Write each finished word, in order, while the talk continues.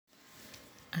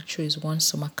Archery is one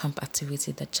summer camp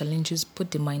activity that challenges both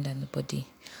the mind and the body,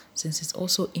 since it's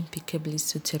also impeccably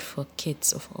suited for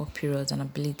kids of all periods and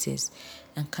abilities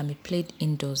and can be played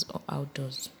indoors or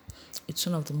outdoors. It's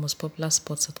one of the most popular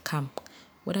sports at camp.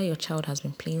 Whether your child has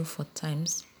been playing for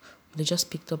times or they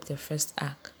just picked up their first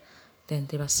arc, then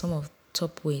there are some of the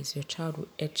top ways your child will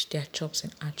edge their chops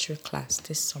in archery class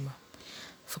this summer.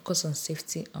 Focus on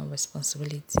safety and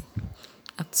responsibility.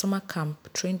 At summer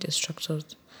camp, trained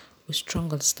instructors with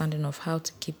strong understanding of how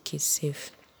to keep kids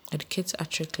safe educate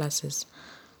archery classes.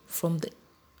 From the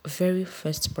very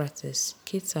first practice,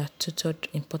 kids are tutored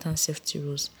important safety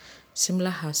rules,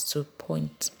 similar as to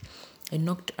point a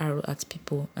knocked arrow at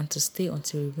people and to stay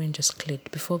until the range is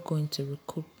cleared before going to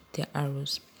recoup their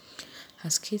arrows.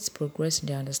 As kids progress in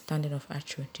their understanding of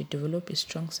archery, they develop a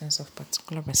strong sense of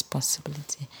particular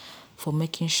responsibility for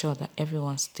making sure that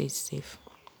everyone stays safe.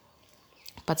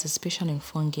 Participation in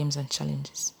fun games and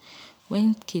challenges.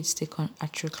 When kids take on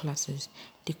archery classes,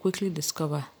 they quickly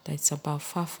discover that it's about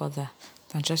far further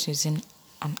than just using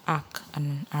an arc and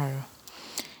an arrow.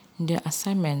 In their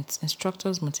assignments,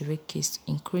 instructors motivate kids to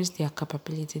increase their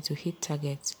capability to hit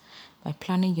targets by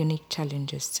planning unique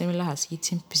challenges similar as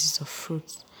eating pieces of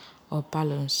fruit or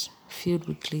balloons filled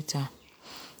with glitter.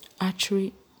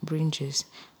 Archery ranges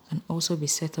can also be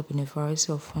set up in a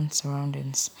variety of fun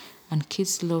surroundings, and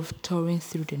kids love touring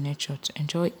through the nature to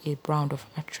enjoy a round of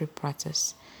archery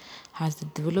practice. As they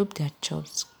develop their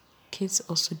chops, kids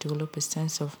also develop a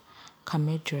sense of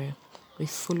camaraderie with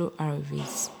fellow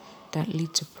RVs that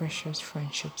lead to precious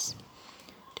friendships.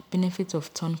 The benefit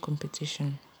of turn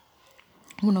competition.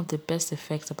 One of the best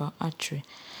effects about archery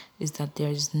is that there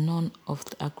is none of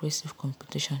the aggressive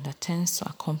competition that tends to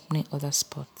accompany other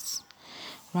sports.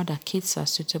 Rather, kids are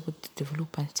suitable to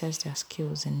develop and test their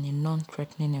skills in a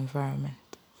non-threatening environment.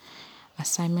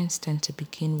 Assignments tend to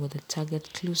begin with the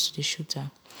target close to the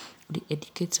shooter, with the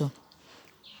educator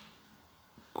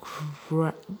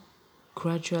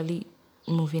gradually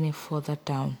moving it further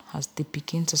down as they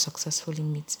begin to successfully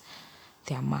meet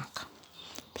their mark.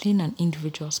 Playing an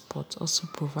individual sport also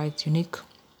provides unique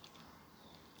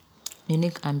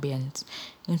ambience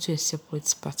into a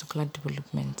separate particular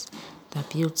development that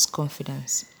builds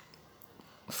confidence.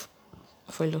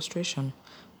 For illustration,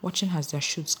 watching as their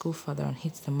shoots go further and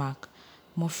hit the mark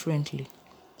more frequently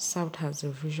served as a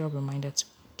visual reminder to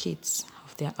kids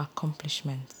of their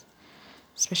accomplishments,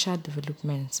 special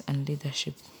development, and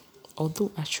leadership.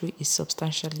 Although archery is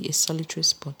substantially a solitary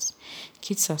sport,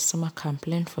 kids at summer camp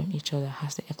learn from each other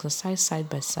as they exercise side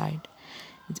by side.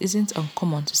 It isn't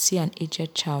uncommon to see an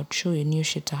aged child show a new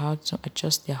shooter how to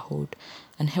adjust their hold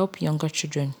and help younger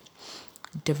children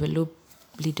develop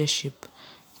leadership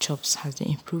chops as they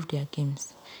improve their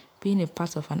games. Being a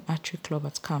part of an archery club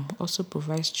at camp also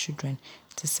provides children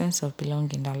with a sense of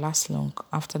belonging that lasts long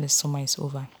after the summer is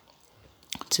over.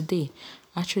 Today,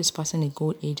 archery is passing a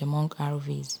gold age among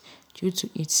RVs due to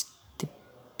its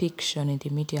depiction in the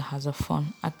media as a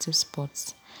fun, active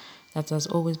sport that has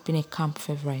always been a camp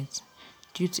favorite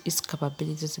due to its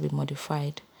capability to be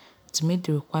modified to meet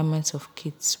the requirements of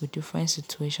kids with different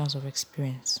situations of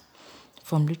experience.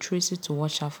 From literacy to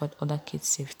watch out for other kids'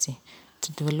 safety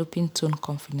to developing tone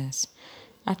confidence,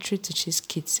 archery teaches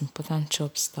kids important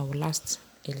chops that will last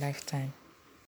a lifetime.